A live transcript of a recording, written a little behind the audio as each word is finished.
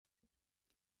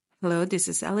Hello, this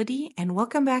is Elodie, and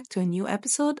welcome back to a new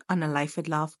episode on a Life with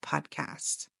Love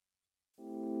podcast.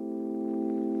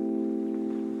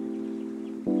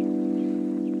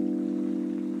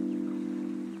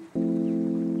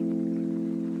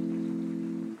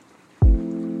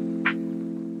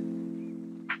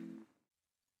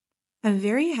 I'm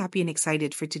very happy and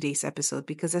excited for today's episode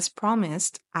because, as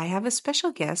promised, I have a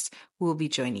special guest who will be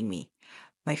joining me,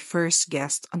 my first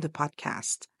guest on the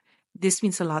podcast. This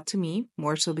means a lot to me,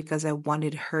 more so because I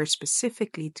wanted her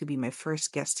specifically to be my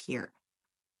first guest here.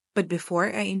 But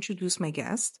before I introduce my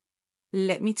guest,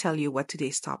 let me tell you what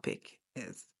today's topic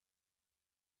is: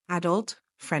 adult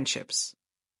friendships.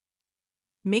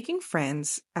 Making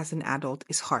friends as an adult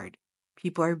is hard.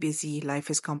 People are busy, life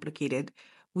is complicated.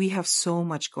 We have so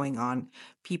much going on.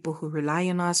 People who rely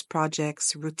on us,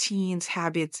 projects, routines,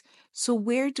 habits. So,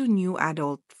 where do new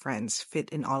adult friends fit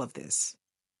in all of this?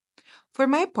 For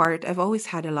my part, I've always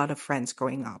had a lot of friends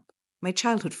growing up, my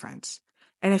childhood friends.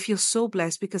 And I feel so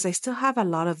blessed because I still have a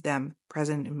lot of them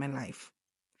present in my life.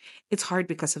 It's hard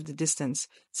because of the distance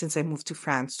since I moved to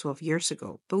France 12 years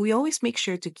ago, but we always make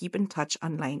sure to keep in touch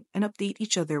online and update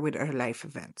each other with our life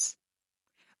events.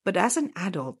 But as an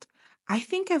adult, I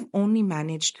think I've only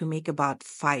managed to make about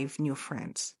five new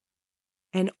friends.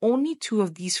 And only two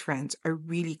of these friends are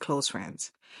really close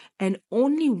friends. And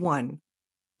only one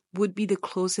would be the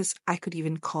closest I could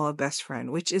even call a best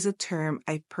friend, which is a term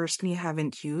I personally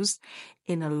haven't used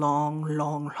in a long,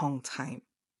 long, long time.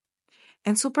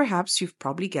 And so perhaps you've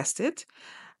probably guessed it.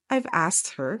 I've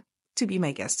asked her to be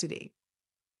my guest today.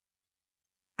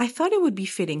 I thought it would be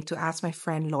fitting to ask my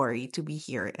friend Laurie to be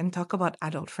here and talk about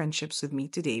adult friendships with me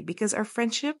today because our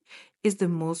friendship is the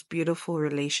most beautiful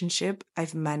relationship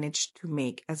I've managed to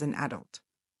make as an adult.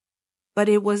 But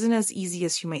it wasn't as easy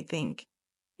as you might think.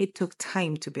 It took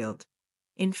time to build.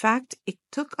 In fact, it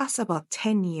took us about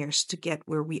 10 years to get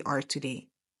where we are today.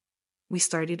 We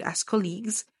started as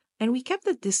colleagues and we kept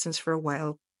the distance for a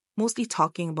while, mostly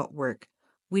talking about work.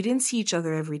 We didn't see each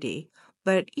other every day,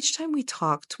 but each time we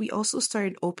talked, we also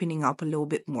started opening up a little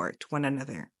bit more to one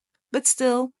another. But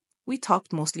still, we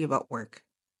talked mostly about work.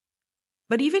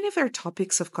 But even if our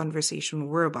topics of conversation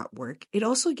were about work, it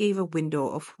also gave a window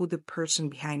of who the person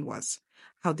behind was,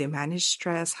 how they managed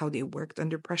stress, how they worked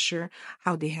under pressure,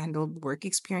 how they handled work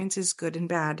experiences, good and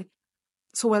bad.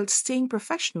 So while staying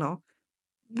professional,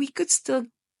 we could still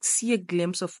see a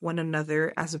glimpse of one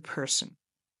another as a person.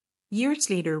 Years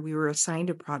later, we were assigned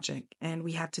a project and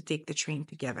we had to take the train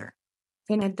together.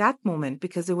 And at that moment,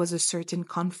 because there was a certain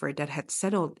comfort that had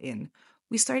settled in,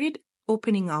 we started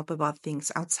opening up about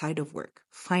things outside of work,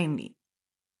 finally,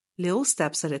 little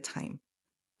steps at a time.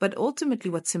 But ultimately,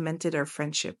 what cemented our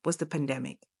friendship was the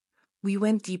pandemic. We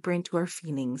went deeper into our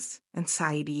feelings,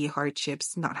 anxiety,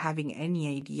 hardships, not having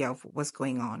any idea of what was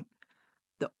going on.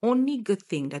 The only good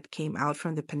thing that came out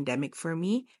from the pandemic for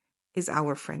me is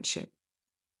our friendship.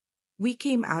 We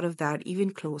came out of that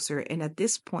even closer, and at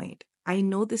this point, I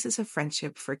know this is a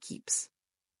friendship for keeps.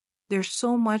 There's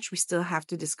so much we still have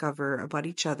to discover about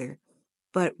each other,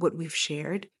 but what we've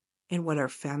shared and what our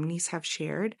families have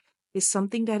shared is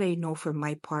something that I know for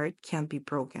my part can't be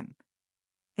broken.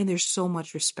 And there's so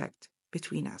much respect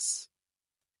between us.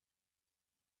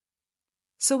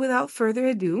 So without further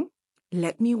ado,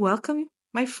 let me welcome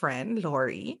my friend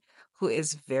Laurie, who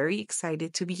is very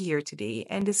excited to be here today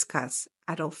and discuss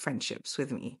adult friendships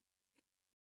with me.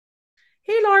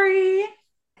 Hey, Laurie.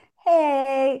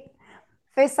 Hey,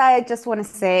 first I just want to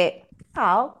say,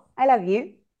 Al, I love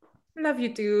you. Love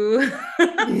you too.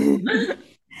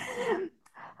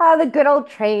 The good old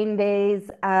train days.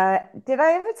 Did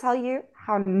I ever tell you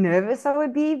how nervous I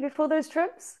would be before those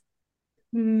trips?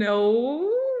 No,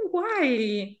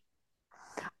 why?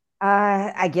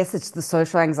 I guess it's the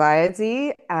social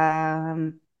anxiety.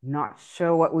 Not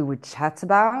sure what we would chat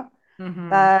about, Mm-hmm.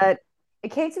 but it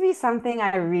came to be something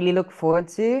I really look forward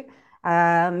to.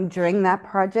 During that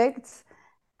project,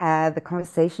 the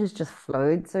conversations just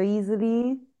flowed so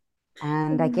easily.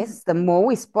 And I guess the more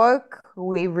we spoke,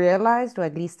 we realized, or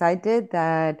at least I did,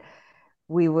 that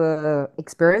we were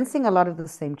experiencing a lot of the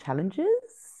same challenges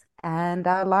and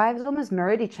our lives almost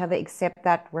mirrored each other, except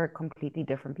that we're completely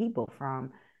different people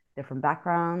from different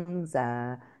backgrounds,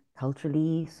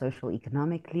 culturally, social,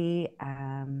 economically.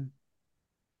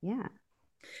 Yeah,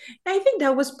 I think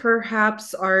that was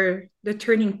perhaps our the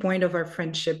turning point of our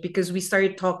friendship because we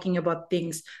started talking about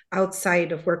things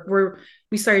outside of work where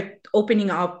we started opening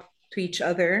up to each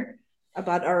other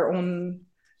about our own,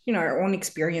 our own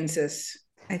experiences,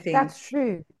 I think. that's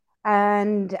true.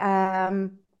 And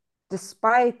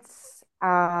despite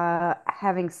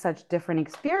having such different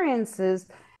experiences,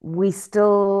 we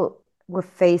still we're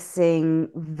facing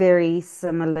very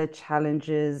similar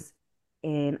challenges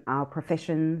in our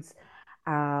professions,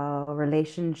 our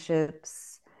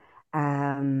relationships.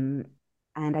 Um,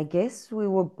 and I guess we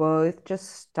were both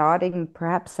just starting,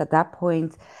 perhaps at that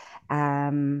point,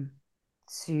 um,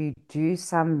 to do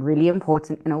some really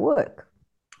important inner work.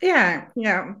 Yeah,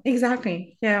 yeah,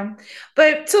 exactly. Yeah.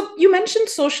 But so you mentioned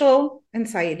social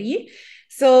anxiety.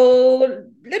 So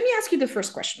let me ask you the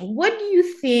first question. What do you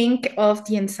think of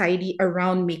the anxiety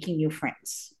around making new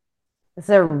friends? This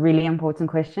is a really important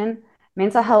question.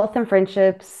 Mental health and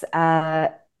friendships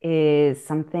is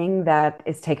something that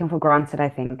is taken for granted, I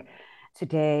think.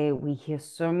 Today, we hear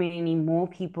so many more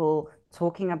people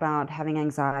talking about having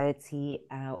anxiety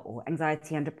or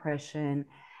anxiety and depression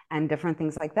and different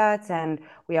things like that. And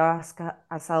we ask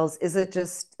ourselves, is it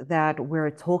just that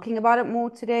we're talking about it more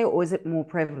today, or is it more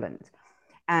prevalent?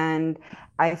 And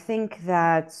I think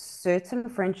that certain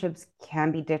friendships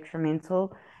can be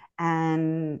detrimental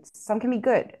and some can be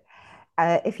good.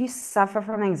 If you suffer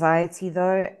from anxiety,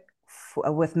 though,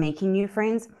 with making new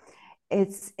friends,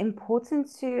 it's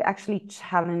important to actually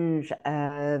challenge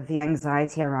the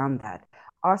anxiety around that.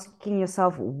 Asking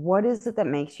yourself, what is it that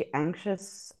makes you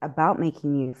anxious about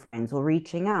making new friends or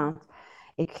reaching out?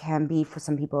 It can be for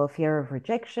some people a fear of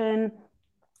rejection,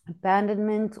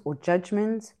 abandonment, or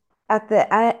judgment. At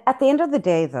the end of the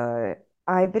day, though,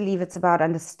 I believe it's about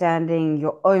understanding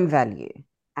your own value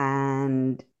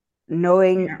and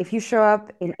knowing Yeah. if you show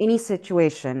up in any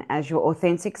situation as your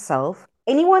authentic self,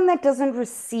 anyone that doesn't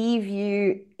receive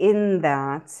you in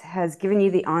that has given you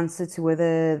the answer to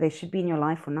whether they should be in your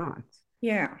life or not.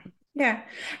 Yeah. Yeah.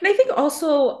 And I think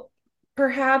also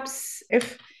perhaps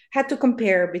if had to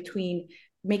compare between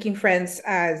making friends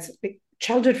as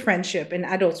childhood friendship and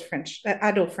adult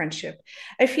friendship,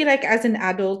 I feel like as an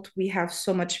adult we have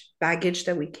so much baggage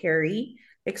that we carry,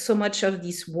 like so much of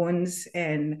these wounds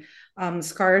and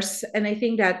scars, and I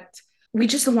think that we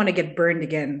just don't want to get burned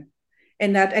again.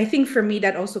 And that I think for me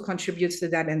that also contributes to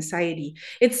that anxiety.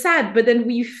 It's sad, but then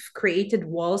we've created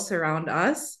walls around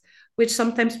us which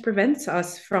sometimes prevents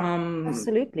us from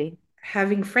Absolutely.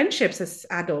 having friendships as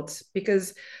adults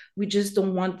because we just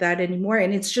don't want that anymore.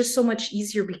 And it's just so much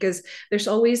easier because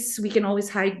we can always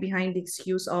hide behind the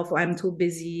excuse of, oh, I'm too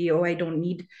busy, or I don't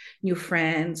need new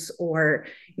friends, or,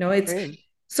 it's True.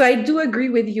 so I do agree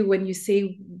with you when you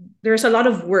say there's a lot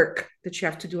of work that you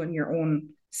have to do on your own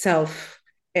self.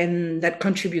 And that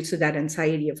contributes to that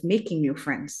anxiety of making new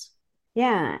friends.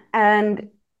 Yeah, and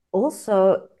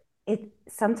also it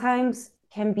sometimes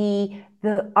can be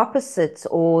the opposite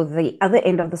or the other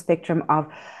end of the spectrum of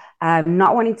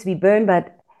not wanting to be burned,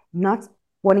 but not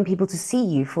wanting people to see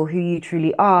you for who you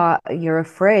truly are. You're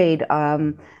afraid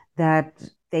that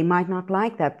they might not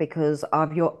like that because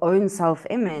of your own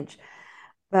self-image.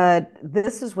 But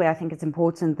this is where I think it's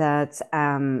important that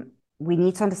we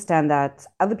need to understand that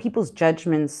other people's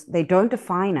judgments, they don't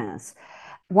define us.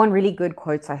 One really good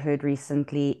quote I heard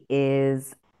recently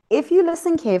is, if you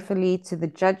listen carefully to the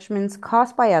judgments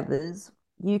cast by others,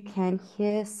 you can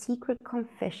hear secret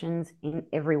confessions in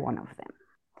every one of them.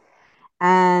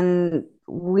 And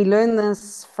we learn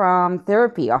this from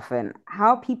therapy often.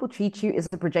 How people treat you is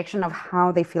a projection of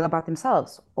how they feel about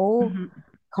themselves, or Mhm.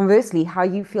 conversely, how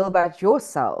you feel about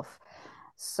yourself.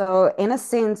 So, in a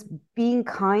sense, being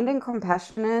kind and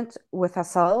compassionate with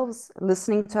ourselves,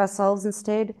 listening to ourselves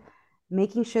instead,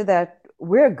 making sure that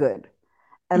we're good,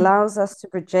 Mhm. allows us to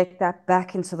project that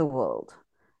back into the world.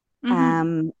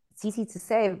 Mhm. It's easy to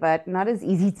say, but not as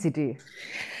easy to do.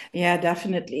 Yeah,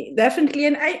 definitely. Definitely.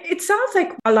 And it sounds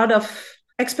like a lot of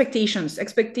expectations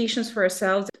for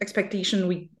ourselves, expectation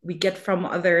we get from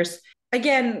others.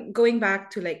 Again, going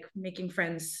back to like making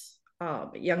friends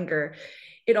younger,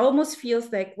 it almost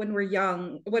feels like when we're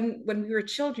young, when we were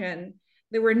children,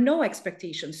 there were no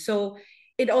expectations. So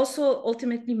it also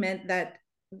ultimately meant that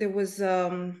there was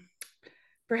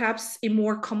perhaps a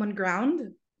more common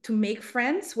ground to make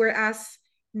friends, whereas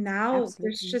now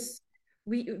there's Absolutely. just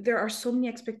we there are so many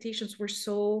expectations,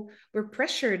 we're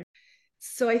pressured,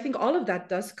 so I think all of that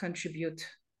does contribute.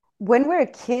 When we're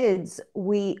kids,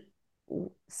 we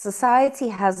society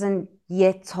hasn't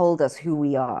yet told us who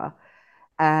we are.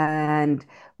 And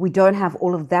we don't have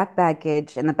all of that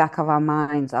baggage in the back of our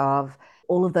minds of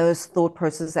all of those thought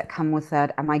processes that come with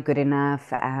that. Am I good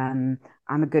enough? I'm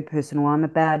a good person or I'm a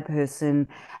bad person.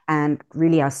 And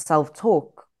really our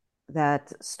self-talk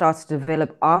that starts to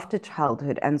develop after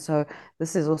childhood. And so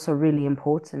this is also really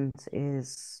important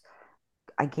is,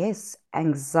 I guess,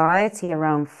 anxiety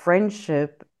around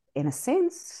friendship. In a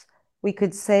sense, we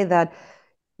could say that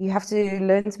you have to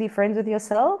learn to be friends with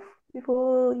yourself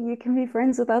before you can be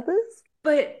friends with others.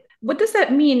 But What does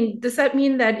that mean? Does that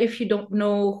mean that if you don't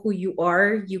know who you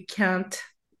are, you can't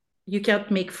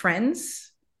make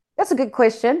friends? That's a good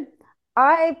question.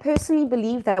 I personally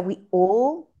believe that we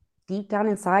all, deep down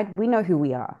inside, we know who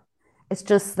we are. It's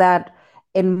just that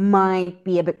it might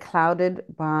be a bit clouded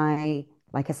by,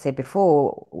 like I said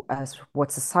before,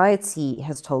 what society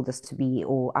has told us to be,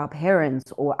 or our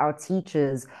parents, or our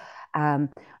teachers, um,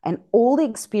 and all the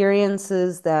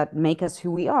experiences that make us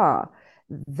who we are.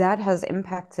 That has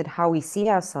impacted how we see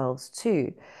ourselves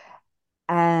too.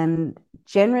 And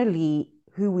generally,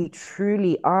 who we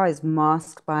truly are is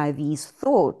masked by these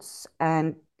thoughts.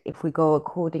 And if we go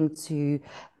according to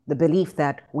the belief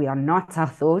that we are not our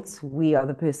thoughts, we are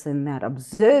the person that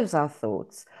observes our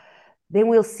thoughts, then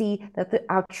we'll see that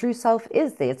our true self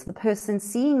is there. It's the person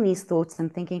seeing these thoughts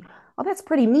and thinking, oh, that's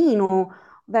pretty mean, or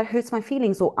that hurts my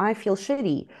feelings, or I feel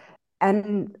shitty.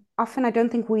 And often I don't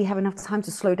think we have enough time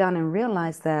to slow down and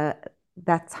realize that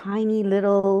tiny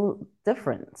little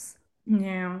difference.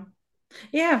 Yeah.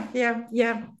 Yeah, yeah,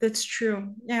 yeah, that's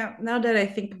true. Yeah, now that I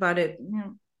think about it,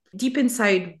 deep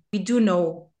inside, we do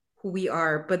know who we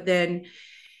are, but then,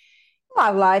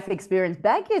 Our life experience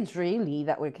baggage really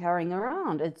that we're carrying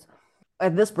around. It's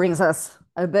this brings us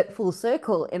a bit full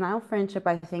circle in our friendship.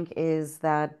 I think is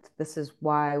that this is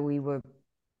why we were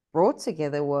brought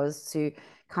together, was to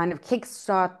kind of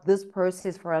kickstart this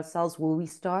process for ourselves where we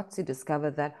start to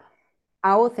discover that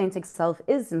our authentic self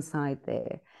is inside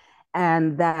there.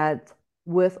 And that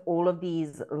with all of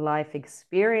these life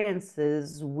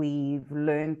experiences, we've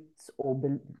learned or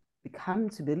become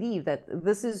to believe that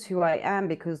this is who I am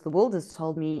because the world has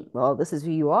told me, well, this is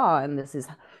who you are, and this is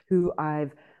who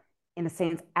I've, in a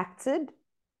sense, acted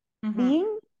mhm,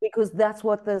 being because that's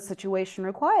what the situation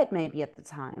required, maybe at the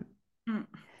time. mm,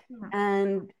 mm,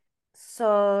 And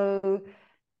so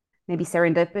maybe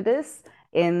serendipitous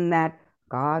in that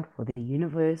God or the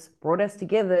universe brought us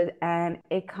together and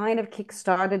it kind of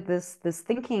kick-started this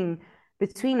thinking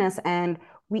between us, and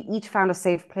we each found a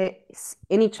safe place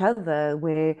in each other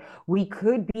where we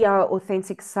could be our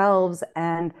authentic selves,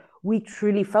 and we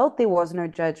truly felt there was no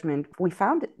judgment. We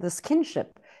found this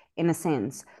kinship in a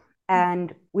sense. mm.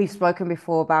 And we've spoken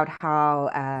before about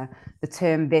how the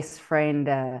term best friend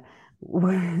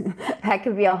that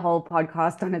could be a whole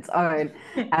podcast on its own.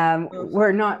 Oh,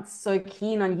 We're not so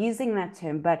keen on using that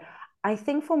term, but I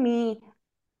think for me,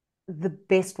 the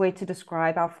best way to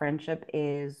describe our friendship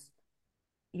is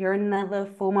you're another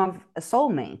form of a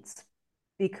soulmate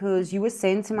because you were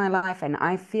sent to my life, and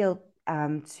I feel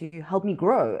to help me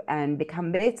grow and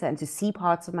become better and to see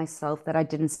parts of myself that I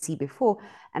didn't see before.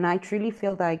 And I truly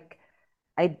feel like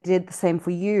I did the same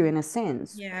for you in a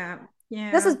sense. yeah,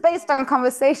 This yeah. is based on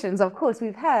conversations, of course,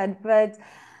 we've had, but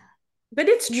But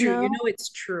it's you true, know, it's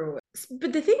true.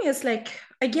 But the thing is, like,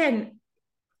 again,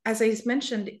 as I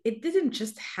mentioned, it didn't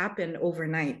just happen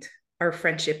overnight, our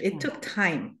friendship. It took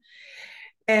time.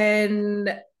 And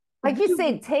like you we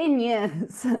said, 10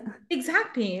 years.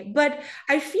 exactly. But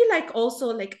I feel like also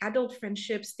like adult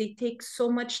friendships, they take so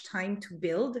much time to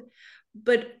build,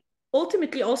 but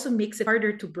ultimately also makes it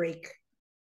harder to break.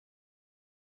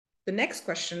 The next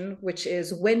question, which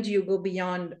is when do you go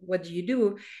beyond what do you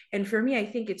do? And for me, I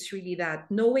think it's really that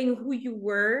knowing who you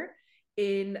were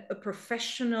in a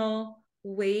professional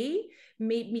way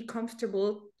made me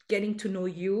comfortable getting to know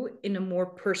you in a more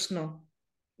personal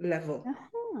level.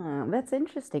 That's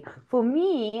interesting. For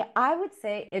me, I would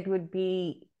say it would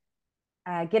be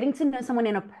getting to know someone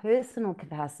in a personal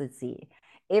capacity.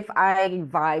 If I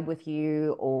vibe with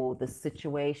you or the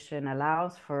situation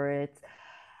allows for it,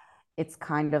 it's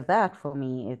kind of that for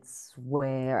me. It's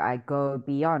where I go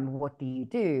beyond what do you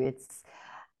do? It's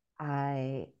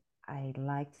I I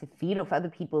like to feed off other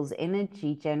people's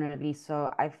energy generally.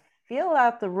 So I feel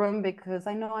out the room because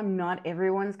I know I'm not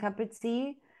everyone's cup of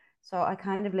tea. So I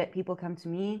kind of let people come to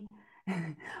me.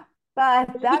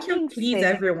 But We that can't being please said,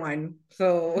 everyone.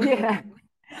 So yeah,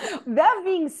 that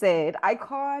being said, I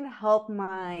can't help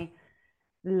my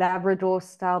Labrador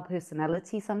style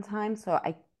personality sometimes. So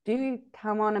I do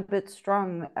come on a bit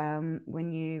strong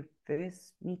when you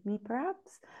first meet me,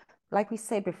 perhaps. Like we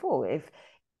said before,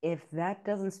 if that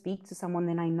doesn't speak to someone,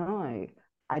 then I know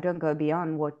I don't go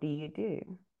beyond what do you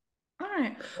do? all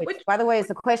right. Which, Which by the way, is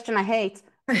a question I hate.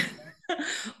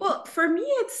 well, for me,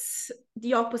 it's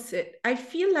the opposite. I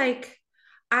feel like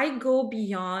I go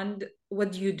beyond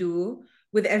what you do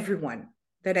with everyone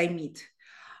that I meet.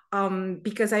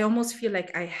 Because I almost feel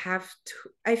like I have to,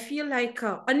 I feel like,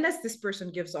 unless this person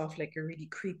gives off like a really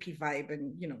creepy vibe,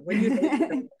 and when you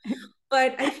know,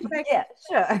 but I feel like Yeah,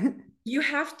 sure. you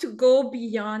have to go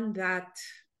beyond that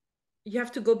You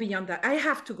have to go beyond that. I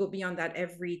have to go beyond that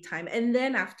every time. And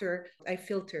then after I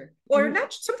filter, or And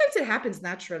not, sometimes it happens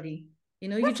naturally. You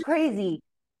that's just, crazy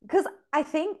because I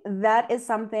think that is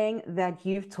something that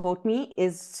you've taught me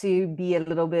is to be a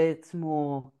little bit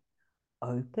more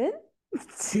open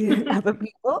to other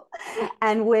people.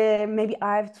 And where maybe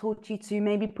I've taught you to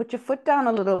maybe put your foot down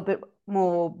a little bit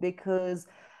more because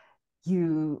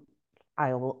you,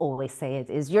 I will always say it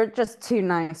is, you're just too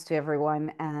nice to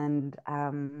everyone and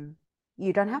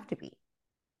you don't have to be.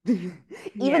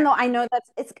 yeah, Even though I know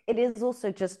it is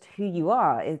also just who you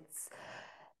are.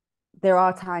 There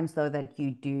are times though that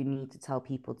you do need to tell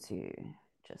people to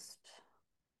just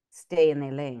stay in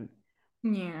their lane.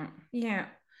 yeah, yeah,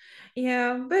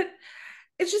 yeah. But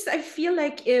it's just, I feel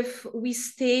like if we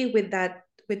stay with that,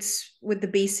 with the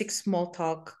basic small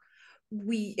talk,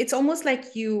 it's almost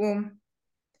like you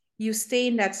stay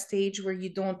in that stage where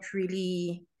you don't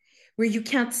really, where you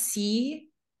can't see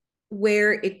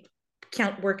where it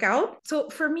can't work out. So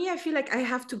for me, I feel like I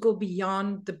have to go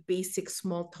beyond the basic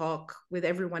small talk with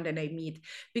everyone that I meet,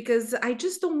 because I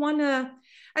just don't want to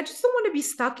be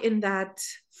stuck in that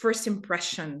first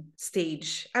impression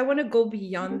stage. I want to go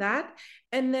beyond that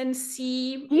and then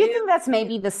see Do you if think that's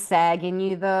maybe the sag in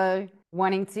you though,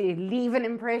 wanting to leave an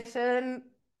impression?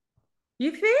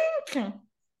 you think.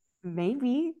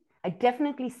 Maybe. I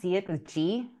definitely see it with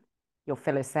G, your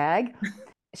fellow sag.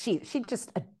 She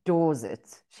just adores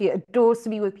it. She adores to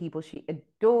be with people. She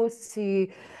adores to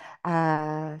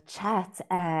chat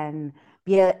and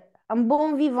be un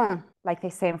bon vivant, like they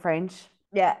say in French.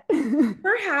 Yeah.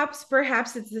 Perhaps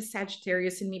it's the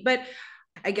Sagittarius in me, but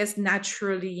I guess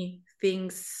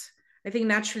I think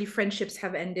naturally friendships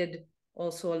have ended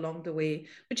also along the way,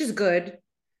 which is good.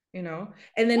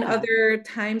 And then Yeah, other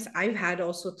times I've had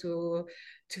also to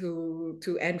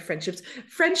end friendships.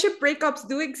 Friendship breakups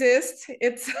do exist.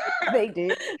 It's they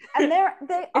do. And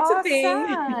they it's a are thing.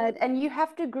 sad and you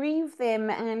have to grieve them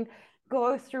and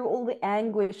go through all the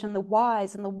anguish and the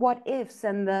whys and the what ifs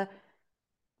and the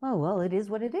oh well, it is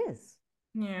what it is.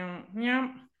 Yeah,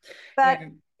 yeah, But yeah.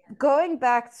 going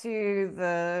past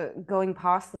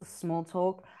the small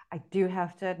talk, I do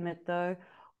have to admit though,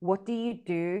 what do you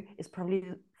do is probably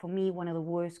for me one of the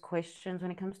worst questions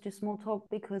when it comes to small talk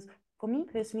because for me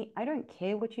personally, I don't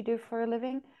care what you do for a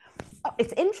living. Oh,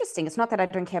 it's interesting. It's not that I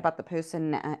don't care about the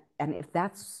person, and if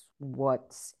that's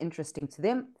what's interesting to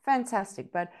them,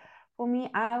 fantastic. But for me,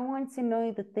 I want to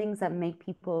know the things that make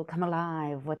people come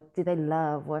alive. What do they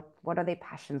love? What are their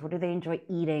passions? What do they enjoy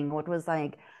eating? What was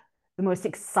like the most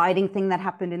exciting thing that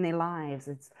happened in their lives?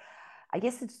 I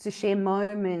guess it's to share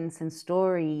moments and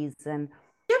stories and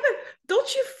Yeah, but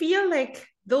don't you feel like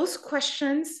those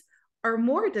questions are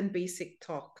more than basic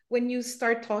talk? When you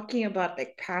start talking about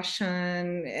like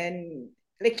passion and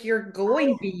like you're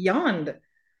going beyond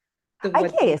the I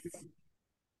what you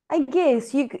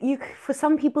guess you for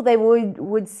some people they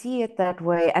would see it that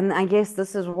way, and I guess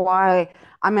this is why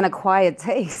I'm an acquired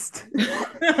taste.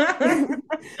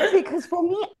 Because for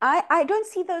me, I don't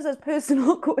see those as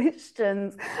personal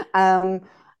questions. Um,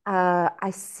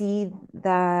 I see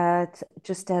that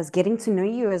just as getting to know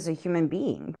you as a human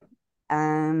being.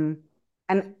 Um,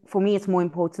 and for me, it's more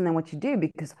important than what you do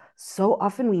because so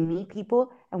often we meet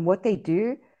people and what they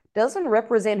do doesn't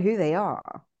represent who they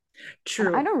are. And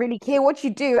I True. don't really care what you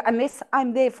do unless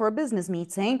I'm there for a business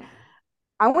meeting.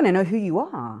 I want to know who you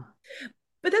are.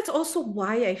 But that's also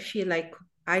why I feel like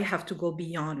I have to go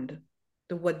beyond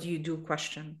the what do you do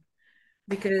question.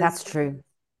 Because, That's true.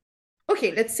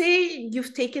 okay, let's say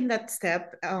you've taken that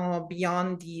step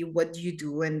beyond the what do you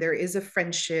do, and there is a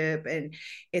friendship, and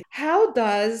how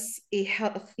does a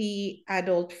healthy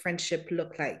adult friendship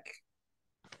look like?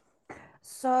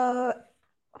 So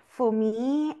for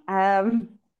me,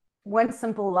 one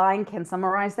simple line can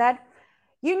summarize that.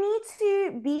 You need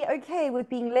to be okay with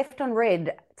being left on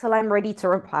red till I'm ready to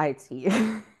reply to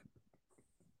you.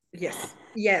 Yes.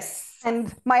 Yes.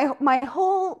 And my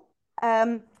whole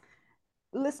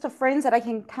list of friends that I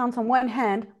can count on one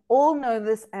hand all know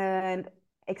this and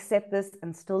accept this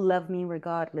and still love me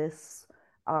regardless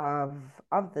of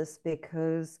of this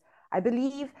because I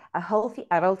believe a healthy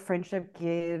adult friendship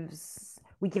gives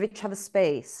we give each other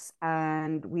space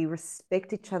and we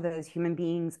respect each other as human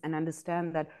beings and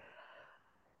understand that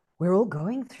we're all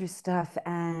going through stuff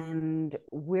and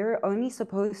we're only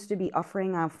supposed to be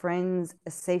offering our friends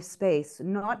a safe space,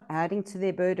 not adding to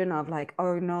their burden of like,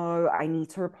 oh no, I need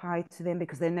to reply to them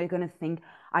because then they're going to think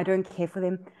I don't care for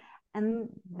them. And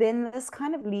then this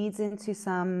kind of leads into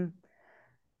some,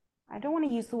 I don't want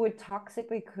to use the word toxic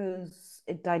because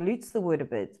it dilutes the word a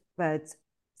bit, but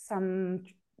some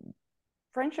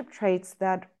friendship traits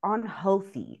that aren't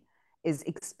healthy. is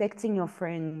expecting your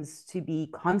friends to be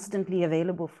constantly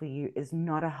available for you is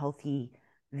not a healthy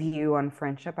view on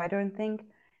friendship, I don't think.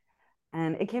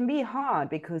 And it can be hard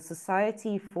because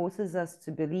society forces us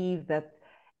to believe that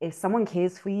if someone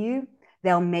cares for you,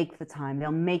 they'll make the time,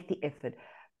 they'll make the effort.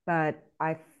 But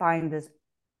I find this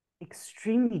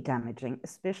extremely damaging,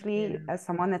 especially Yeah. as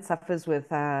someone that suffers with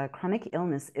chronic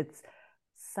illness. It's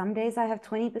some days I have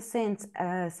 20%,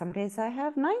 some days I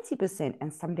have 90%,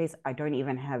 and some days I don't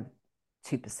even have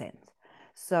 2%.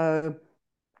 So,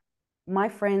 my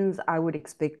friends, I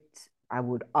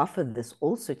would offer this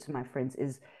also to my friends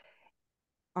is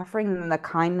offering them the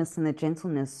kindness and the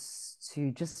gentleness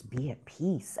to just be at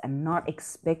peace and not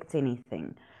expect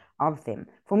anything of them.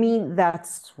 For me,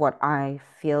 that's what I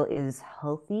feel is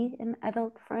healthy in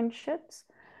adult friendships.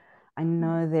 I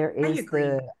know there I is agree.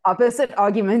 the opposite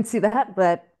argument to that,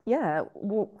 but yeah,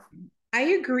 well, I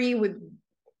agree with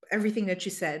everything that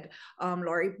you said,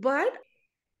 Laurie. But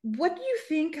what do you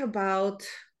think about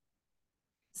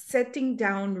setting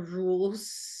down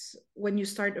rules when you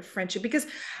start a friendship? Because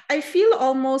I feel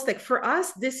almost like for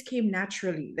us this came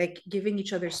naturally, like giving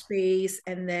each other space.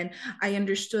 And then I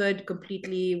understood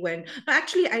completely when no,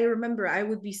 actually I remember I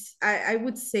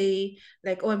would say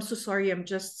like, oh, I'm so sorry, I'm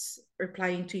just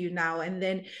replying to you now. And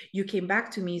then you came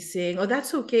back to me saying, oh,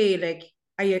 that's okay, like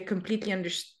I completely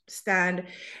understand.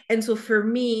 And so for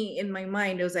me in my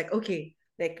mind it was like, okay,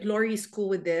 like Laurie's cool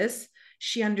with this,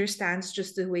 she understands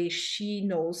just the way she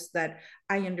knows that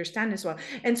I understand as well.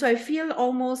 And so I feel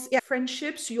almost, yeah,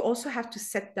 friendships, you also have to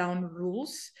set down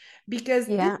rules because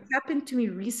this yeah, happened to me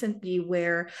recently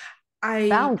where I,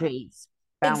 boundaries,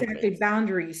 exactly, boundaries.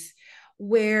 boundaries,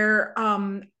 where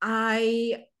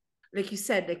I, like you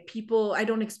said, like people, I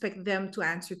don't expect them to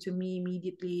answer to me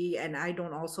immediately. And I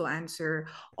don't also answer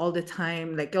all the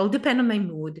time. Like it'll depend on my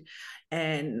mood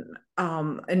and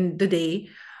the day. Mm.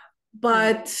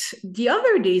 But the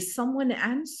other day, someone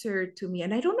answered to me,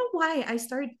 and I don't know why. I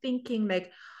started thinking, like,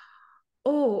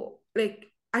 oh, like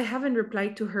I haven't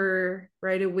replied to her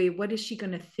right away. What is she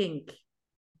going to think?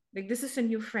 Like, this is a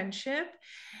new friendship.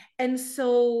 And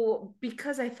so,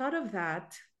 because I thought of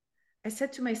that, I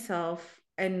said to myself,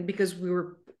 and because we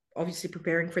were obviously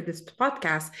preparing for this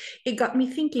podcast, it got me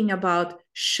thinking about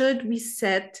should we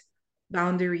set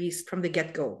boundaries from the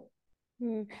get go?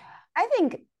 Mm. I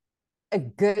think a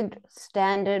good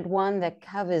standard one that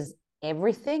covers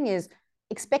everything is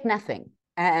expect nothing.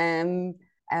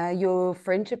 Your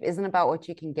friendship isn't about what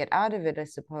you can get out of it, I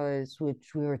suppose,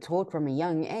 which we were taught from a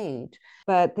young age.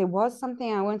 But there was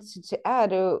something I wanted to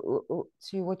add to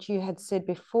what you had said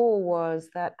before was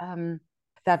that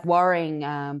worrying,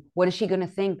 what is she going to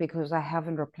think because I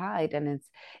haven't replied? And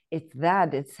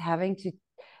it's having to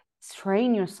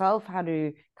train yourself how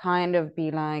to kind of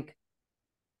be like,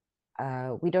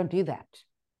 we don't do that.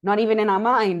 Not even in our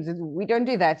minds. We don't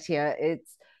do that here.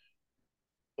 It's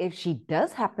if she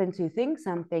does happen to think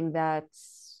something,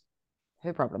 that's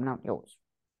her problem, not yours.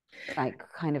 Like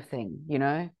kind of thing, you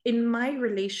know? In my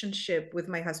relationship with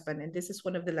my husband, and this is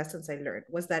one of the lessons I learned,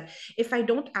 was that if I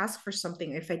don't ask for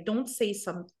something, if I don't say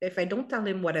some, if I don't tell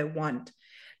him what I want,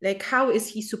 like how is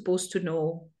he supposed to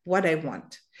know what I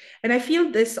want? And I feel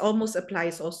this almost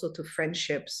applies also to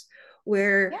friendships,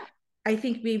 where Yeah. I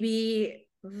think maybe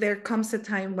there comes a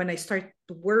time when I start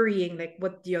worrying like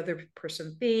what the other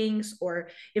person thinks, or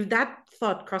if that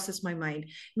thought crosses my mind,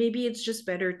 maybe it's just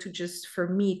better to just for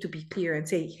me to be clear and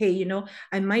say, hey,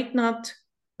 I might not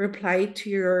reply to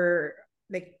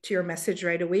your message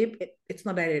right away. It's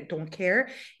not that I don't care.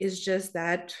 It's just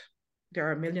that there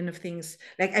are a million of things.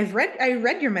 Like I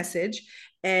read your message,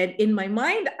 and in my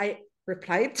mind, I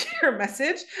replied to your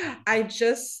message. I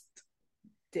just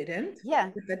didn't. Yeah.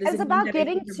 But that It's doesn't mean about that I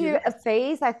getting think of you to a less.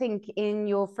 phase, I think, in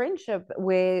your friendship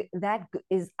where that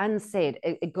is unsaid.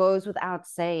 It goes without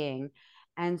saying.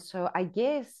 And so I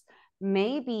guess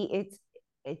maybe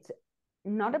it's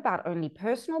not about only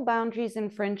personal boundaries in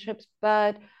friendships,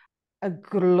 but a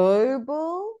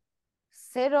global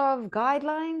set of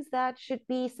guidelines that should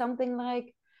be something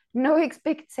like no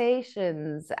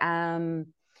expectations,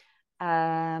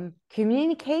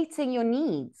 communicating your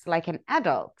needs like an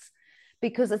adult.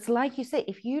 Because it's like you say,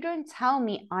 if you don't tell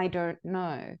me, I don't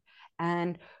know.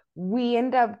 And we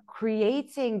end up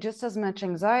creating just as much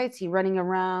anxiety running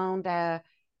around,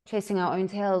 chasing our own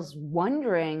tails,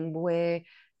 wondering where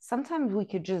sometimes we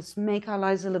could just make our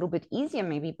lives a little bit easier,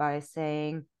 maybe by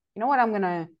saying, you know what, I'm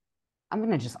gonna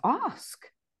just ask,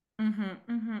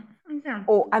 Mm-hmm, mm-hmm. Yeah.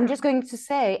 or I'm just going to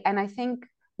say. And I think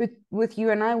with you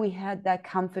and I, we had that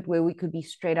comfort where we could be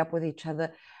straight up with each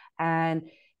other, and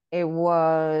it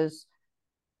was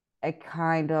a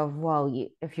kind of, well,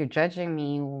 if you're judging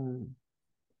me,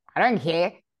 I don't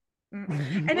care.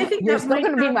 Mm. And I think You're that still might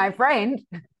going to be have, my friend.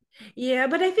 yeah,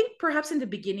 but I think perhaps in the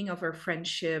beginning of our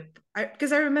friendship,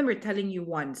 because I remember telling you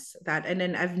once that, and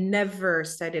then I've never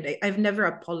said it. I've never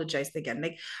apologized again.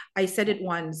 Like I said it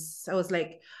once. I was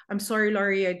like, I'm sorry,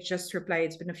 Laurie. I just replied.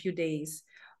 It's been a few days.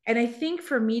 And I think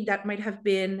for me, that might have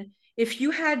been if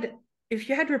you had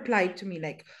replied to me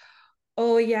like,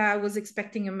 oh yeah, I was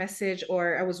expecting a message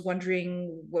or I was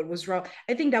wondering what was wrong.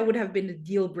 I think that would have been the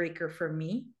deal breaker for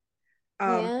me.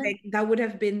 Yeah. Like that would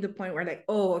have been the point where like,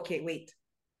 oh, okay, wait,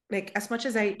 like as much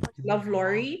as I love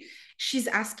Laurie, she's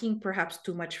asking perhaps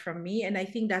too much from me. And I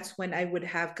think that's when I would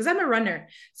have, because I'm a runner.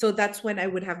 So that's when I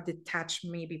would have detached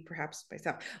maybe perhaps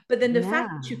myself. But then the fact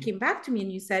that you Yeah. came back to me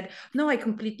and you said, no, I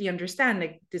completely understand.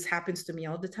 Like this happens to me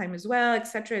all the time as well,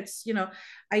 etc. It's,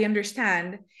 I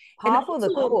understand. And Par for the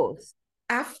also course.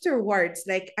 afterwards,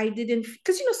 like I didn't,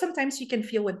 because sometimes you can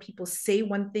feel when people say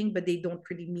one thing but they don't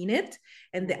really mean it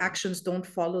and the Yeah. actions don't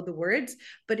follow the words.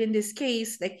 But in this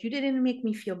case, like you didn't make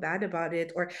me feel bad about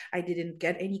it, or I didn't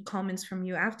get any comments from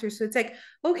you after. So it's like,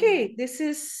 Yeah. okay, this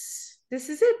is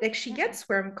it. Like she Yeah. gets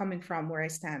where I'm coming from, where I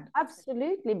stand.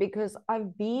 Absolutely, because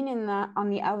I've been in that on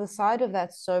the other side of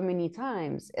that so many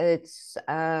times. It's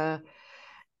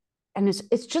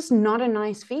just not a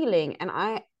nice feeling. And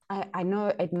I know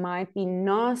it might be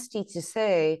nasty to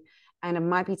say, and it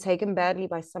might be taken badly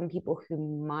by some people who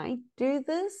might do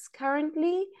this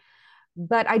currently,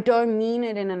 but I don't mean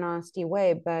it in a nasty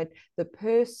way. But the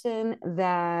person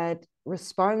that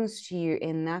responds to you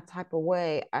in that type of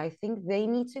way, I think they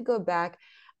need to go back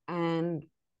and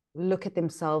look at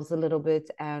themselves a little bit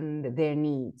and their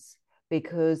needs.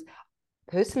 Because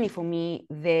personally, for me,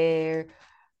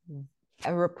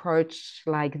 a reproach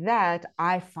like that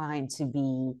I find to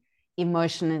be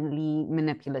emotionally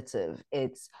manipulative.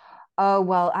 It's, oh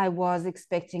well, I was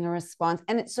expecting a response,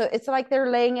 and it's like they're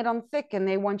laying it on thick and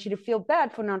they want you to feel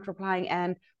bad for not replying,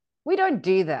 and we don't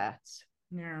do that.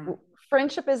 Yeah.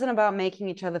 Friendship isn't about making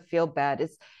each other feel bad.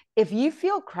 It's, if you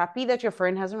feel crappy that your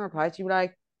friend hasn't replied to you,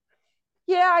 like,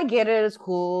 yeah, I get it, it's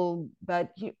cool, but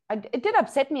it did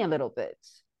upset me a little bit,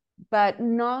 but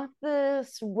not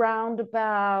this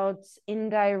roundabout,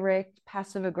 indirect,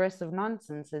 passive aggressive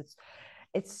nonsense.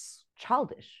 It's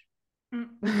childish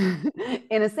Mm.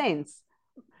 in a sense.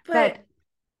 But But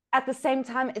at the same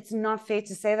time, it's not fair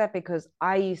to say that, because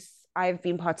I've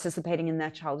been participating in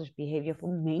that childish behavior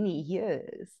for many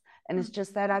years. And it's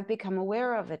just that I've become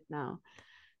aware of it now.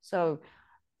 So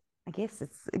I guess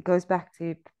it goes back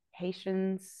to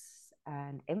patience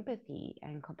and empathy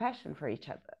and compassion for each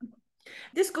other.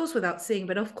 this goes without saying,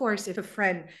 but of course, if a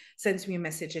friend sends me a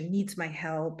message and needs my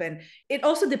help, and it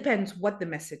also depends what the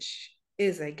message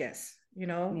is, I guess,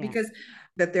 Yeah. because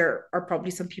that there are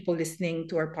probably some people listening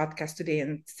to our podcast today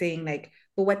and saying like,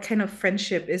 well, what kind of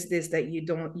friendship is this that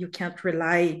you can't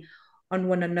rely on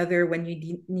one another when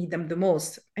you need them the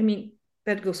most? I mean,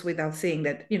 that goes without saying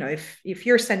that, if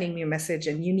you're sending me a message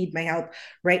and you need my help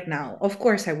right now, of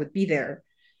course I would be there.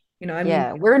 I mean,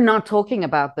 Yeah, we're not talking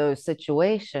about those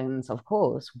situations, of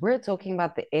course. We're talking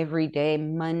about the everyday,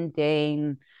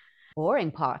 mundane,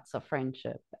 boring parts of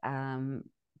friendship,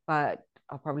 but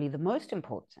are probably the most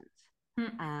important.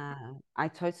 mm, I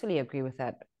totally agree with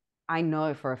that. I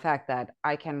know for a fact that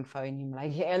I can phone you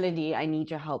like, hey, Elodie, I need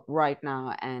your help right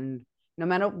now. And no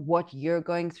matter what you're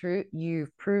going through,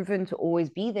 you've proven to always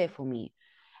be there for me.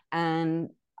 And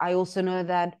I also know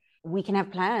that we can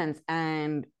have plans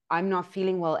and I'm not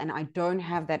feeling well and I don't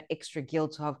have that extra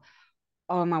guilt of,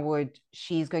 oh my word,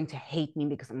 she's going to hate me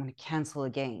because I'm going to cancel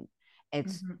again.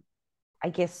 It's, mhm, I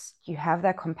guess you have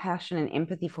that compassion and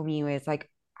empathy for me where it's like,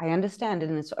 I understand it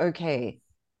and it's okay.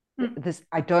 mm, This,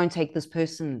 I don't take this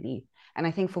personally. And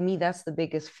I think for me, that's the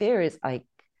biggest fear is like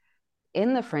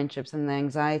in the friendships and the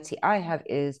anxiety I have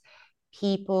is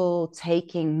people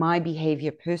taking my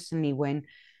behavior personally when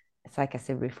it's like I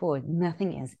said before,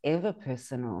 nothing is ever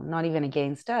personal, not even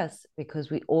against us, because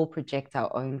we all project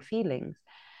our own feelings.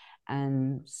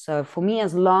 And so for me,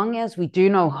 as long as we do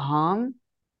no harm,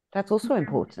 that's also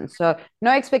important. So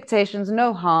no expectations,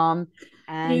 no harm,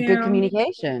 and good yeah.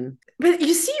 communication. But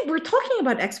you see, we're talking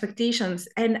about expectations,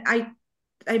 and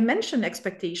I mentioned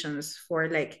expectations for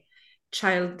like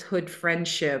childhood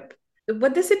friendship.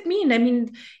 What does it mean? I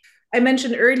mean, I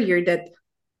mentioned earlier that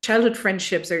childhood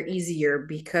friendships are easier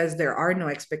because there are no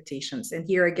expectations. And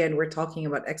here again, we're talking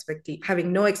about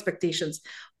having no expectations,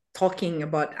 talking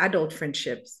about adult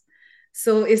friendships.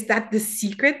 So is that the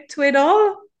secret to it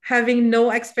all? Having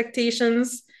no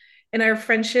expectations in our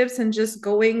friendships and just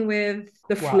going with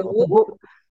the Wow. flow?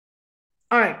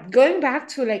 All right, going back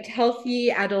to like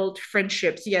healthy adult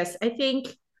friendships. Yes, I think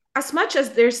as much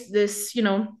as there's this,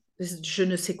 this je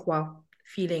ne sais quoi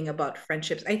feeling about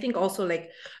friendships. I think also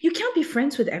like you can't be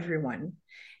friends with everyone.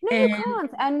 No, you And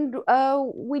can't. And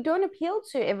we don't appeal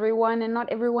to everyone, and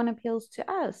not everyone appeals to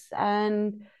us.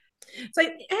 And so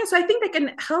I think like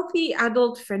a healthy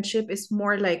adult friendship is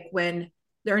more like when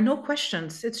there are no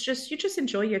questions. It's just you just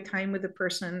enjoy your time with the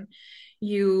person.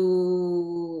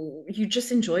 You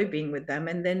just enjoy being with them,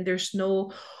 and then there's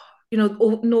no,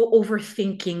 no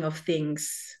overthinking of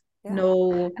things. yeah.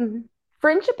 No. And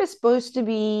friendship is supposed to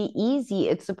be easy.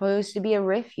 It's supposed to be a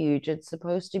refuge. It's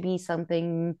supposed to be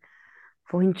something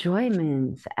for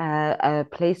enjoyment, a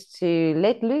place to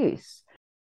let loose.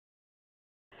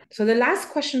 So the last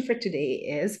question for today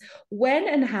is when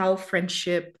and how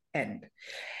friendship end.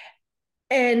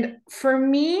 And for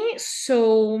me,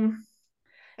 so Are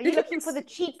the you thing looking for is, the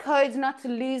cheat codes not to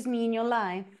lose me in your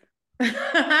life?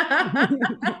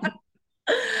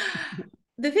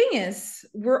 the thing is,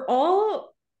 we're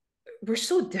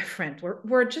so different.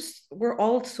 We're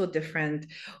all so different.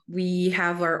 We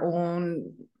have our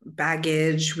own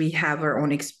baggage. We have our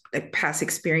own like past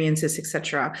experiences,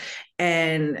 etc.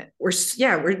 And we're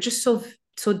just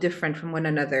so different from one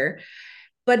another.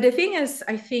 But the thing is,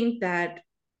 I think that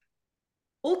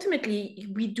ultimately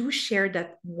we do share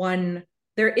that one.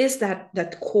 There is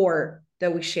that core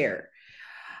that we share.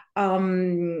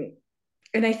 Um,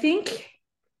 and I think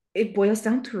it boils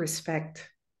down to respect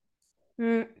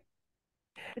Mm,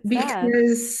 it's that.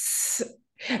 because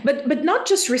but not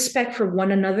just respect for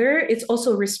one another, it's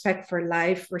also respect for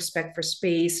life, respect for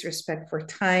space, respect for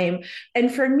time.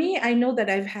 And for me, I know that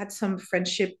I've had some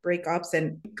friendship breakups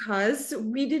and because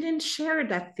we didn't share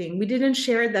that thing, we didn't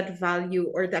share that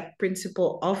value or that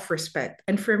principle of respect.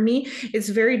 And for me it's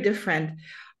very different.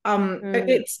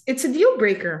 Mm, It's a deal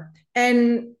breaker.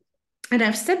 And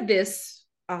I've said this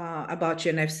about you,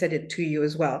 and I've said it to you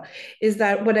as well, is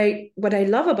that what I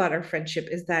love about our friendship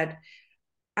is that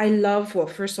I love, well,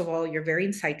 first of all, you're very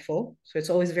insightful, so it's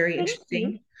always very thank you.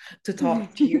 interesting to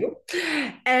talk to you.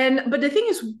 And but the thing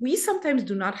is, we sometimes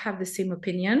do not have the same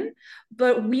opinion,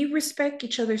 but we respect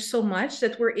each other so much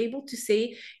that we're able to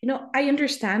say, I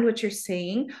understand what you're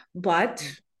saying, but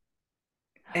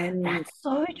and That's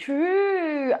so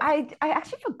true. I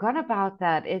actually forgot about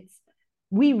that.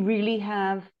 We really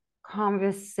have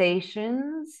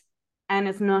conversations and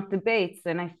it's not debates.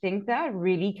 And I think that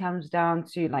really comes down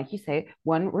to, like you say,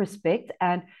 one, respect,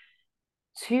 and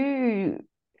two,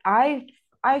 I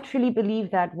I truly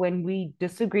believe that when we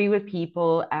disagree with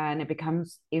people and it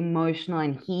becomes emotional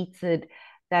and heated,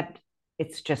 that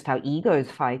it's just our egos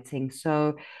fighting.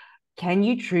 So can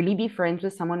you truly be friends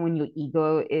with someone when your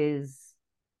ego is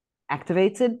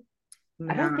activated?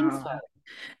 I don't think so. no.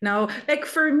 Now, like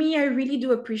for me, I really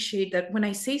do appreciate that when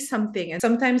I say something, and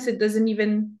sometimes it doesn't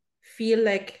even feel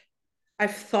like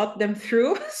I've thought them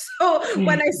through. So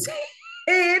when I say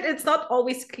it, it's not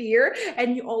always clear,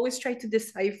 and you always try to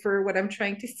decipher what I'm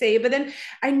trying to say. But then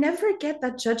I never get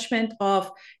that judgment of,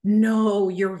 no,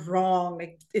 you're wrong.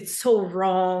 Like it's so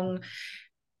wrong.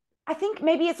 I think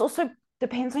maybe it's also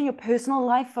depends on your personal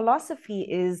life philosophy.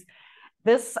 Is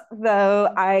this,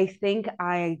 though, I think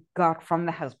I got from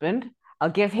the husband. I'll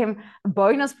give him a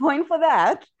bonus point for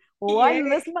that. Yeah. One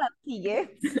this month he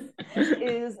gets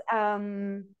is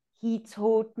he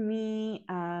taught me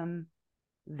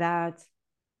that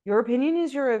your opinion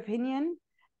is your opinion,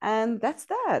 and that's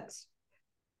that.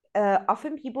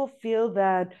 Often people feel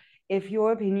that if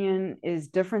your opinion is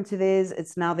different to theirs,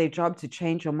 it's now their job to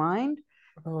change your mind.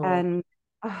 Oh, And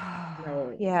oh,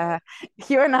 no. yeah,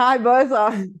 you and I both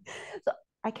are. So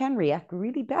I can react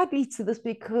really badly to this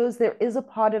because there is a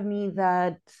part of me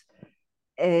that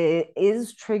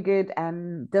is triggered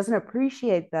and doesn't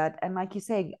appreciate that. And like you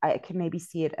say, I can maybe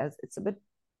see it as it's a bit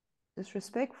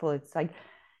disrespectful. It's like,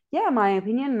 yeah, my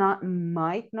opinion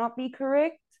might not be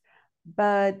correct,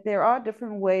 but there are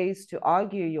different ways to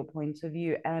argue your points of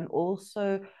view. And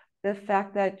also the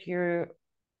fact that your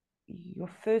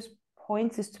first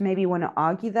point is to maybe want to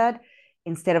argue that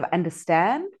instead of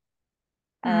understand.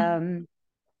 Mm. Um,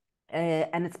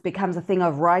 and it becomes a thing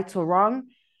of right or wrong.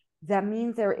 That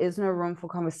means there is no room for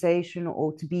conversation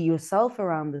or to be yourself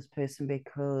around this person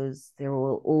because there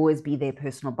will always be their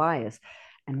personal bias.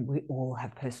 And we all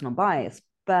have personal bias.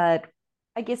 But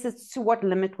I guess it's to what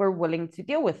limit we're willing to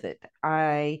deal with it.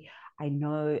 I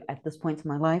know at this point in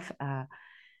my life,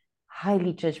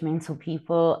 highly judgmental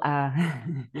people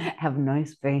have no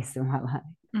space in my life.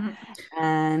 Mhm.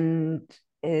 And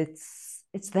it's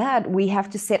that we have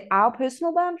to set our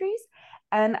personal boundaries.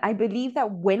 And I believe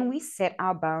that when we set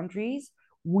our boundaries,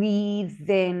 we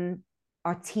then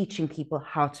are teaching people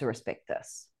how to respect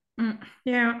us.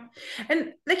 Yeah.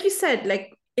 And like you said,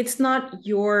 like it's not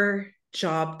your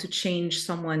job to change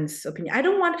someone's opinion. I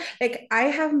don't want, like, I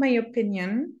have my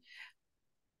opinion.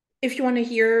 If you want to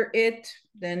hear it,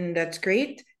 then that's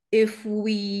great. If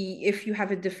you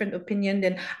have a different opinion,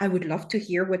 then I would love to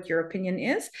hear what your opinion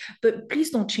is, but please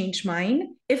don't change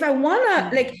mine. If I wanna, Yeah.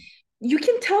 like, you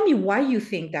can tell me why you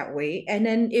think that way, and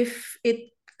then if it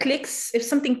clicks, if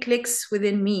something clicks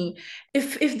within me,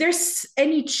 if there's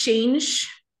any change,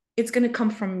 it's gonna come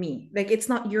from me. Like, it's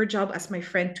not your job as my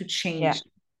friend to Yeah. change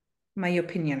my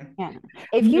opinion. Yeah.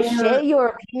 If you share Nor your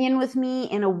opinion with me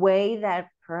in a way that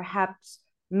perhaps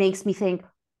makes me think,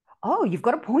 oh, you've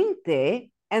got a point there,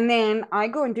 and then I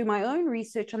go and do my own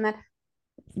research on that,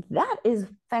 that is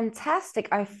fantastic.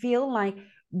 I feel like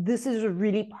this is a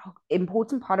really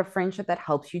important part of friendship that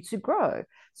helps you to grow.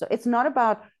 So it's not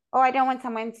about, oh, I don't want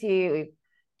someone to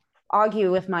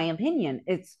argue with my opinion.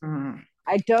 It's, Mm.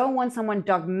 I don't want someone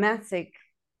dogmatic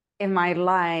in my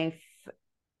life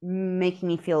making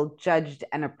me feel judged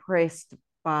and oppressed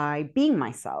by being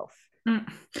myself. Mm.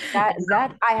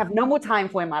 That I have no more time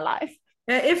for in my life.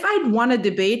 If I'd want a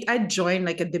debate, I'd join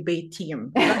like a debate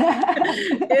team. But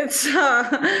it's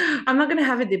I'm not gonna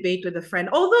have a debate with a friend.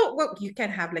 Although, well, you can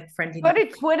have like friendly Go to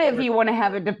debates. Twitter if you want to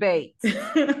have a debate.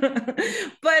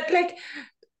 But like,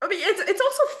 I mean, it's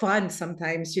also fun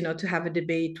sometimes, to have a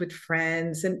debate with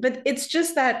friends, and but it's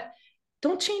just that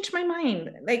don't change my mind.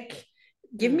 Like,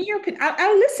 give me Mm. your opinion.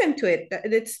 I'll listen to it.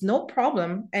 It's no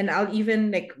problem, and I'll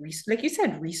even like you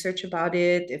said, research about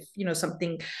it if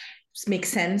something makes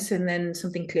sense, and then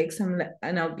something clicks,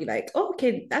 and I'll be like, oh,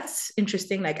 okay, that's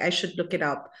interesting. Like, I should look it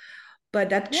up, but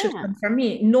that should Yeah, come from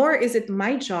me. Nor is it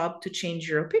my job to change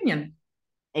your opinion.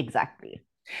 exactly.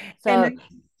 And So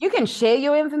you can share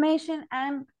your information,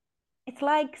 and it's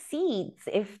like seeds.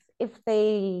 If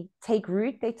they take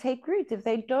root, they take root. If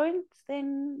they don't,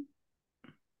 then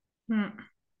hmm,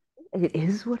 it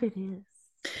is what it is.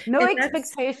 No and that's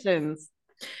expectations.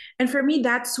 and for me,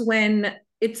 that's when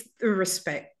it's the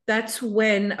respect. That's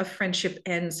when a friendship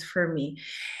ends for me.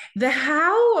 The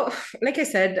how, like I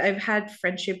said, I've had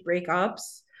friendship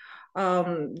breakups.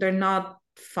 They're not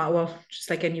fun. Well, just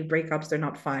like any breakups, they're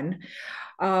not fun.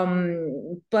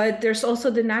 But there's also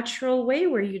the natural way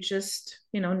where you just,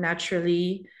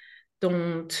 naturally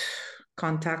don't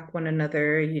contact one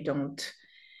another. You don't,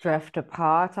 Drift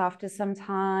apart after some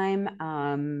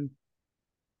time.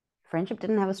 Friendship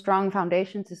didn't have a strong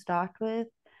foundation to start with.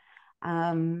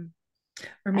 Um,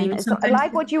 or maybe and so, sometimes.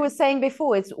 like what you were saying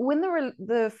before, it's when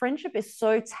the friendship is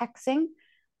so taxing.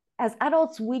 As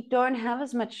adults, we don't have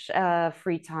as much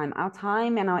free time. Our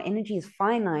time and our energy is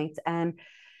finite, and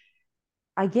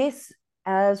I guess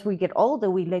as we get older,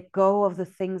 we let go of the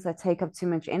things that take up too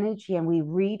much energy, and we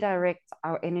redirect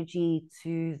our energy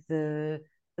to the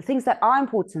things that are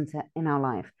important in our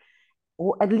life,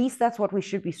 or at least that's what we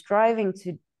should be striving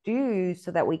to do, so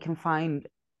that we can find,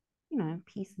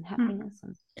 peace and Hmm. happiness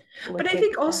and But I fulfillment.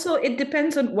 think also it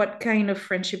depends on what kind of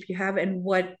friendship you have, and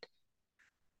what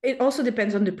it also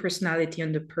depends on the personality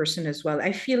on the person as well.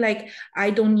 I feel like I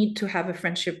don't need to have a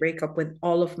friendship breakup with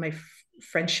all of my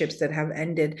friendships that have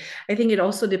ended. I think it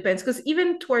also depends, because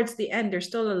even towards the end, there's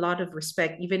still a lot of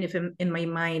respect. Even if in my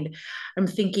mind, I'm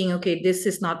thinking, okay, this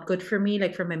is not good for me,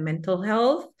 like for my mental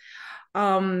health.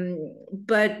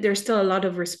 But there's still a lot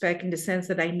of respect in the sense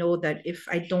that I know that if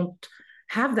I don't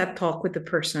have that talk with the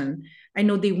person, I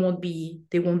know they won't be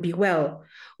well.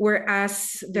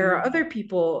 Whereas there are Mm. other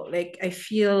people, like I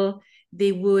feel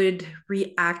they would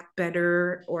react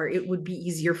better, or it would be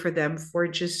easier for them for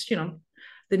just,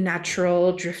 the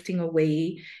natural drifting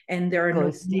away, and there are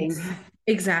no Ghosting. needs.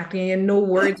 Exactly, and no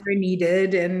words are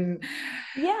needed. And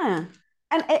Yeah.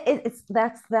 And it's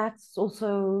that's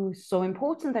also so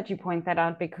important that you point that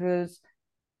out, because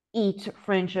each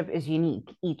friendship is unique,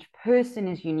 each person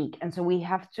is unique, and so we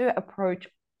have to approach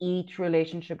each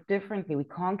relationship differently. We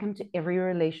can't come to every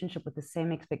relationship with the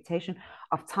same expectation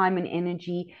of time and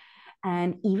energy.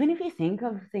 And even if you think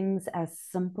of things as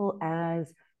simple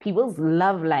as people's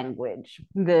love language,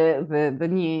 the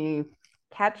new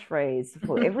catchphrase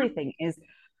for everything is,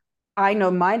 I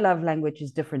know my love language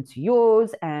is different to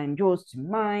yours, and yours to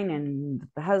mine, and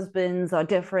the husbands are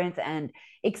different, and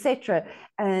etc.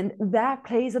 And that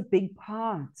plays a big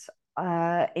part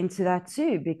into that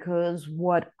too, because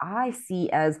what I see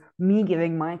as me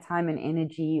giving my time and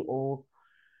energy, or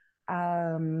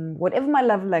whatever my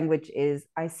love language is,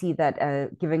 I see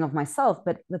that giving of myself,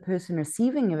 but the person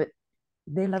receiving of it,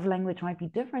 their love language might be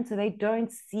different, so they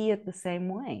don't see it the same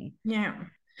way. yeah,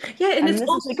 yeah, and And it's this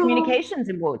is the also. communications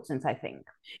importance, I think.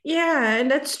 Yeah, and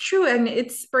that's true. And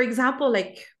it's, for example,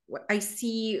 like what I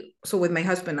see, so with my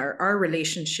husband, our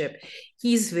relationship,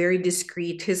 he's very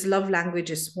discreet. His love language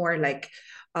is more like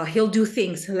He'll do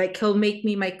things like he'll make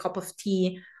me my cup of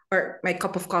tea or my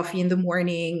cup of coffee in the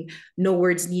morning, no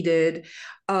words needed.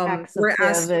 Acts of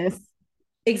Whereas service.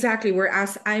 exactly,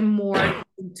 whereas I'm more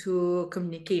into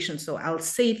communication, so I'll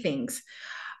say things.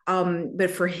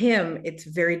 But for him, it's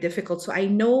very difficult. So I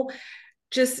know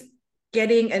just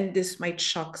getting, and this might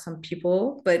shock some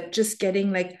people, but just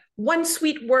getting like one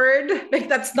sweet word, like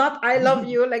that's not I love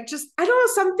you, like just I don't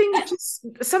know, something,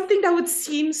 just something that would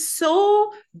seem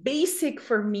so basic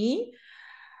for me.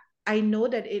 I know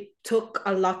that it took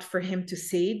a lot for him to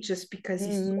say just because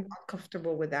he's so Mm.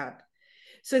 uncomfortable with that.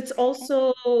 So it's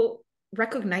also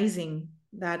recognizing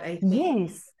that, I think.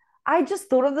 Yes, I just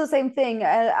thought of the same thing.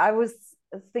 I was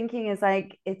thinking it's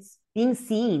like it's being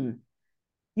seen.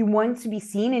 You want to be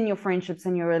seen in your friendships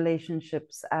and your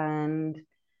relationships. And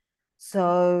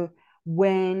so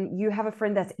when you have a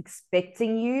friend that's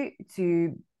expecting you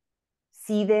to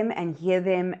see them and hear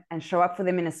them and show up for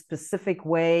them in a specific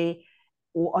way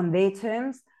or on their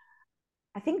terms,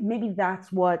 I think maybe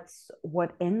that's what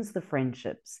ends the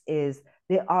friendships is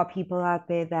there are people out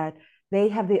there that they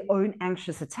have their own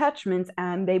anxious attachments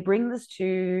and they bring this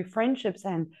to friendships,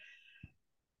 and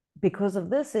because of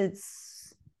this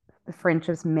it's the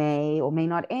friendships may or may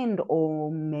not end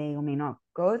or may not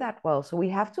go that well. So we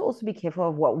have to also be careful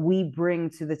of what we bring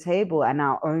to the table and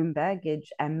our own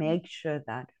baggage and make sure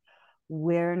that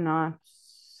we're not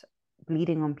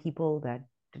bleeding on people that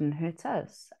didn't hurt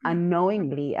us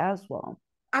unknowingly as well.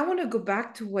 I want to go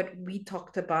back to what we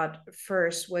talked about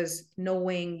first was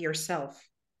knowing yourself,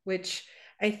 which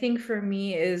I think for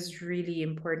me is really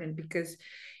important because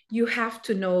you have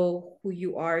to know who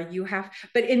you are. You have,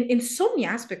 but in so many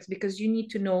aspects, because you need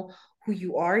to know who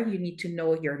you are, you need to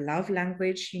know your love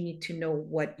language, you need to know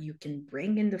what you can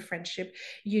bring in the friendship,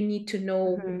 you need to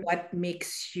know Mm-hmm. what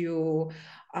makes you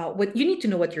what you need to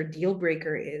know what your deal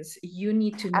breaker is. You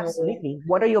need to know. Absolutely.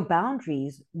 What are your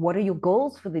boundaries? What are your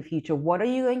goals for the future? What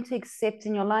are you going to accept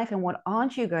in your life and what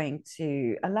aren't you going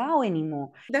to allow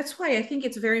anymore? That's why I think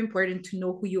it's very important to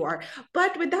know who you are.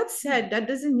 But with that said, that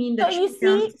doesn't mean So that you you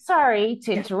can't. see, sorry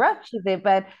to Yeah, interrupt you there,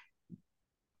 but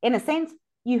in a sense,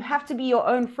 you have to be your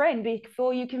own friend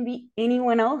before you can be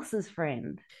anyone else's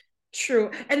friend.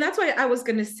 true. And that's why I was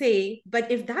going to say,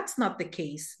 but if that's not the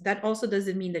case, that also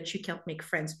doesn't mean that you can't make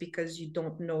friends because you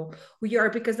don't know who you are,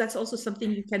 because that's also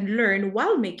something you can learn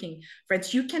while making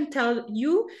friends. You can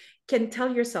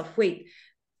tell yourself, wait,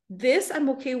 this I'm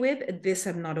okay with, this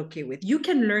I'm not okay with. You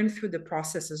can learn through the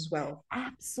process as well.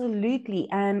 Absolutely.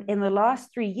 And in the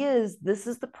last 3 years, this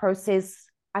is the process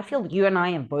I feel you and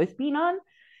I have both been on.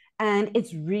 And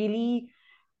it's really,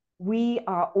 we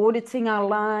are auditing our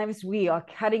lives, we are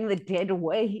cutting the dead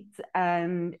weight,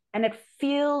 and it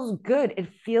feels good. It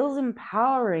feels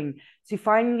empowering to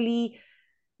finally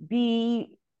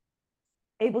be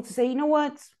able to say, you know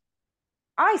what?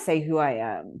 I say who I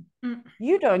am. Mm,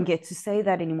 You don't get to say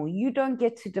that anymore. You don't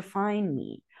get to define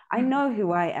me. I mm. know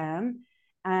who I am.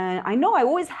 And I know I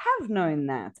always have known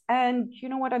that. And you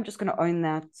know what? I'm just going to own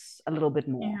that a little bit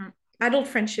more. Yeah. Adult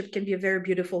friendship can be a very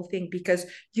beautiful thing because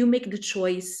you make the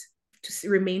choice to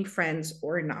remain friends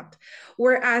or not.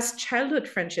 Whereas childhood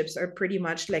friendships are pretty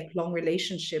much like long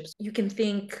relationships. You can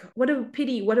think, what a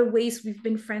pity, what a waste. We've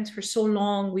been friends for so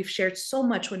long. We've shared so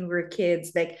much when we were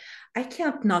kids. Like, I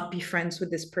can't not be friends with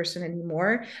this person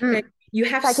anymore. Like, Mm. you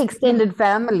It's have like you extended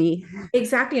family.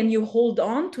 exactly, and you hold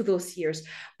on to those years.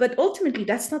 But ultimately,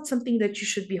 that's not something that you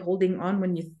should be holding on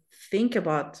when you think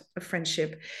about a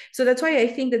friendship. So that's why I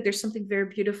think that there's something very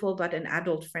beautiful about an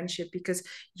adult friendship because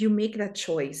you make that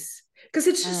choice. Because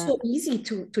it's just Uh, so easy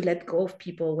to let go of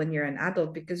people when you're an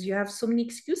adult because you have so many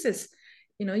excuses.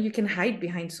 You can hide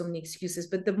behind so many excuses.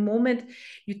 But the moment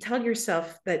you tell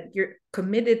yourself that you're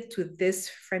committed to this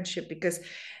friendship because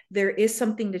there is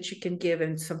something that you can give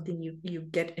and something you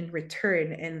get in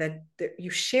return, and that you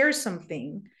share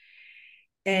something,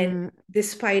 and mm,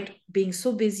 despite being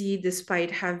so busy,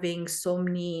 despite having so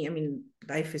many, I mean,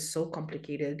 life is so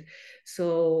complicated,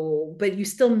 so but you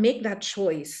still make that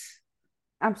choice.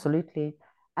 absolutely.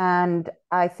 And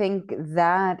I think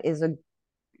that is a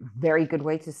very good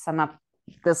way to sum up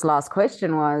this last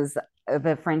question was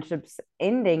the friendships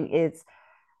ending. It's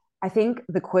I think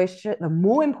the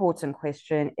more important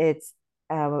question, it's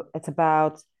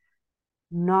about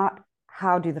not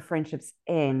how do the friendships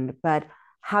end, but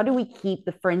how do we keep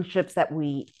the friendships that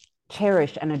we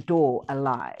cherish and adore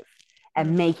alive, Mm.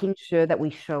 and making sure that we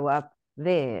show up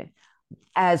there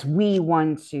as we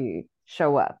want to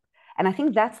show up. And I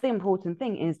think that's the important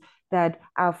thing is that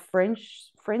our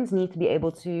friends need to be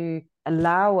able to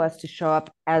allow us to show up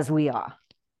as we are.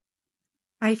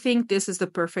 I think this is the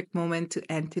perfect moment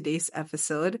to end today's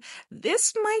episode.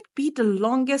 This might be the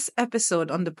longest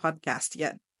episode on the podcast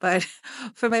yet, but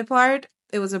for my part,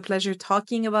 it was a pleasure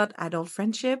talking about adult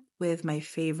friendship with my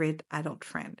favorite adult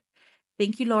friend.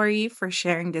 Thank you, Laurie, for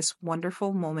sharing this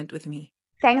wonderful moment with me.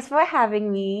 Thanks for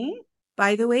having me.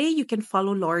 By the way, you can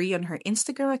follow Laurie on her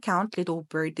Instagram account, Little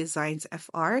Bird Designs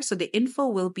FR. So the info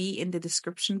will be in the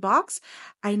description box.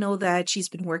 I know that she's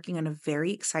been working on a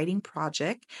very exciting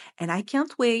project, and I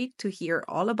can't wait to hear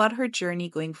all about her journey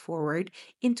going forward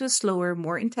into a slower,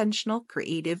 more intentional,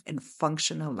 creative, and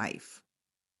functional life.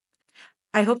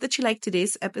 I hope that you liked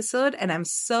today's episode, and I'm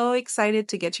so excited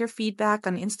to get your feedback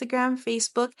on Instagram,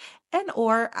 Facebook, and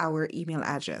or our email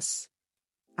address.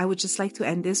 I would just like to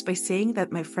end this by saying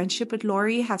that my friendship with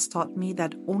Laurie has taught me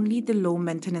that only the low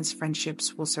maintenance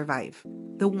friendships will survive.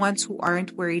 The ones who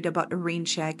aren't worried about a rain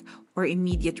check or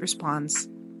immediate response.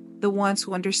 The ones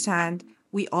who understand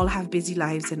we all have busy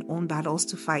lives and own battles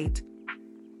to fight.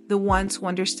 The ones who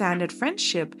understand that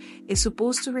friendship is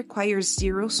supposed to require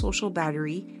zero social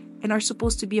battery and are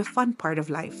supposed to be a fun part of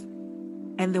life.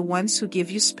 And the ones who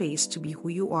give you space to be who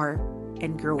you are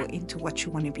and grow into what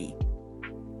you want to be.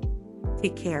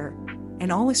 Take care,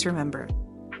 and always remember,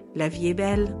 la vie est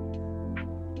belle.